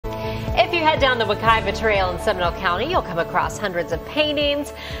If you head down the Wekiva Trail in Seminole County, you'll come across hundreds of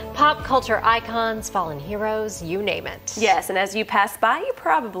paintings, pop culture icons, fallen heroes, you name it. Yes, and as you pass by, you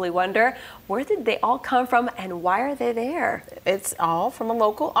probably wonder, where did they all come from and why are they there? It's all from a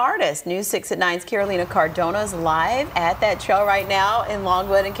local artist. News 6 at 9's Carolina Cardona is live at that trail right now in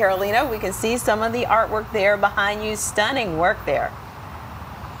Longwood and Carolina. We can see some of the artwork there behind you. Stunning work there.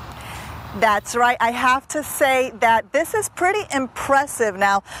 That's right. I have to say that this is pretty impressive.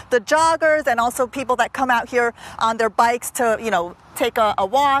 Now, the joggers and also people that come out here on their bikes to, take a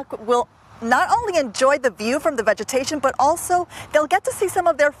walk will not only enjoy the view from the vegetation, but also they'll get to see some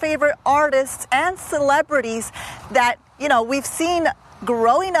of their favorite artists and celebrities that, we've seen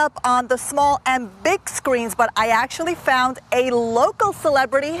growing up on the small and big screens. But I actually found a local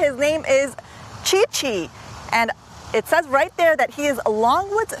celebrity. His name is Chi-Chi. And it says right there that he is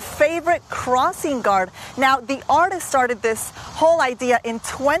Longwood's favorite crossing guard. Now, the artist started this whole idea in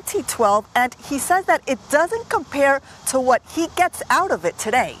 2012, and he says that it doesn't compare to what he gets out of it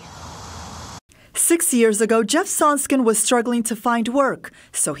today. 6 years ago, Jeff Sonskin was struggling to find work,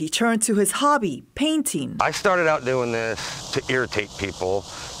 so he turned to his hobby, painting. I started out doing this to irritate people.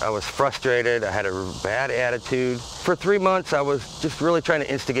 I was frustrated. I had a bad attitude. For 3 months, I was just really trying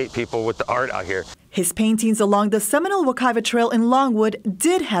to instigate people with the art out here. His paintings along the Seminole Wekiva Trail in Longwood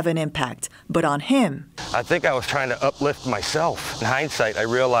did have an impact, but on him. I think I was trying to uplift myself. In hindsight, I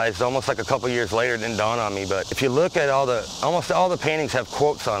realized almost like a couple years later, it didn't dawn on me, but if you look at almost all the paintings have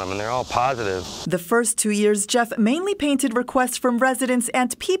quotes on them, and they're all positive. The first 2 years, Jeff mainly painted requests from residents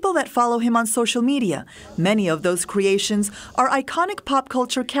and people that follow him on social media. Many of those creations are iconic pop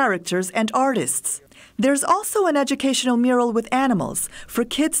culture characters and artists. There's also an educational mural with animals for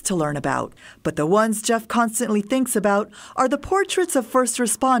kids to learn about. But the ones Jeff constantly thinks about are the portraits of first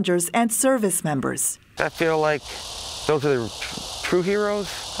responders and service members. I feel like those are the true heroes.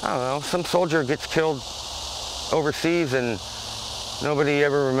 I don't know, some soldier gets killed overseas and nobody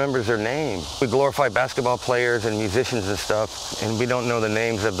ever remembers their name. We glorify basketball players and musicians and stuff, and we don't know the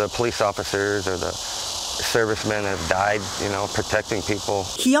names of the police officers or the servicemen that have died, protecting people.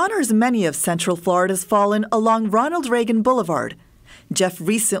 He honors many of Central Florida's fallen along Ronald Reagan Boulevard. Jeff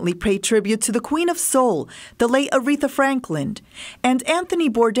recently paid tribute to the Queen of Soul, the late Aretha Franklin, and Anthony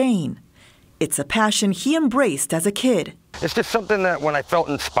Bourdain. It's a passion he embraced as a kid. It's just something that when I felt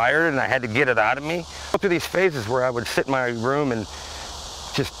inspired and I had to get it out of me, I go through these phases where I would sit in my room and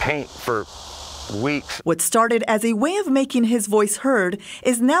just paint for weeks. What started as a way of making his voice heard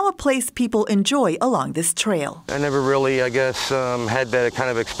is now a place people enjoy along this trail. I never really, had that kind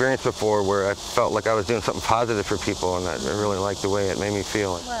of experience before where I felt like I was doing something positive for people, and I really liked the way it made me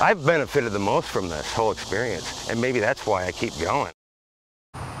feel. I've benefited the most from this whole experience, and maybe that's why I keep going.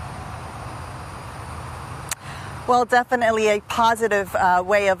 Well, definitely a positive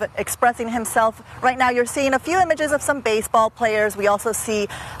way of expressing himself. Right now, you're seeing a few images of some baseball players. We also see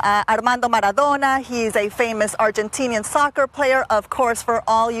Armando Maradona. He's a famous Argentinian soccer player. Of course, for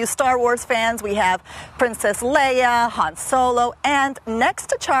all you Star Wars fans, we have Princess Leia, Han Solo, and next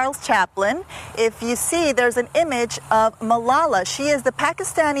to Charles Chaplin, if you see, there's an image of Malala. She is the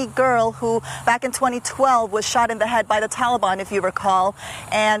Pakistani girl who, back in 2012, was shot in the head by the Taliban, if you recall.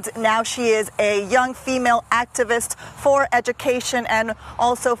 And now she is a young female activist for education and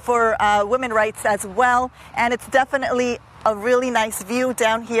also for women's rights as well. And it's definitely a really nice view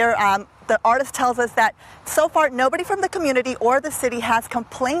down here. The artist tells us that so far nobody from the community or the city has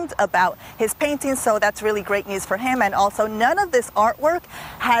complained about his paintings, so that's really great news for him. And also none of this artwork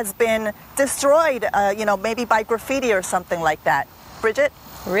has been destroyed, maybe by graffiti or something like that. Bridget?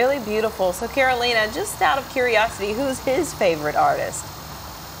 Really beautiful. So Carolina, just out of curiosity, who's his favorite artist?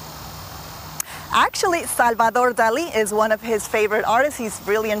 Actually, Salvador Dali is one of his favorite artists. He's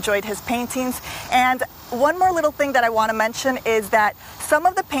really enjoyed his paintings. And one more little thing that I want to mention is that some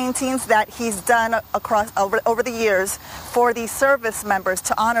of the paintings that he's done over the years for the service members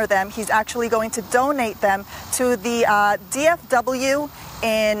to honor them, he's actually going to donate them to the DFW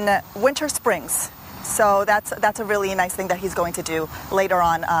in Winter Springs. So that's a really nice thing that he's going to do later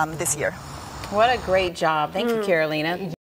on this year. What a great job. Thank you, Carolina.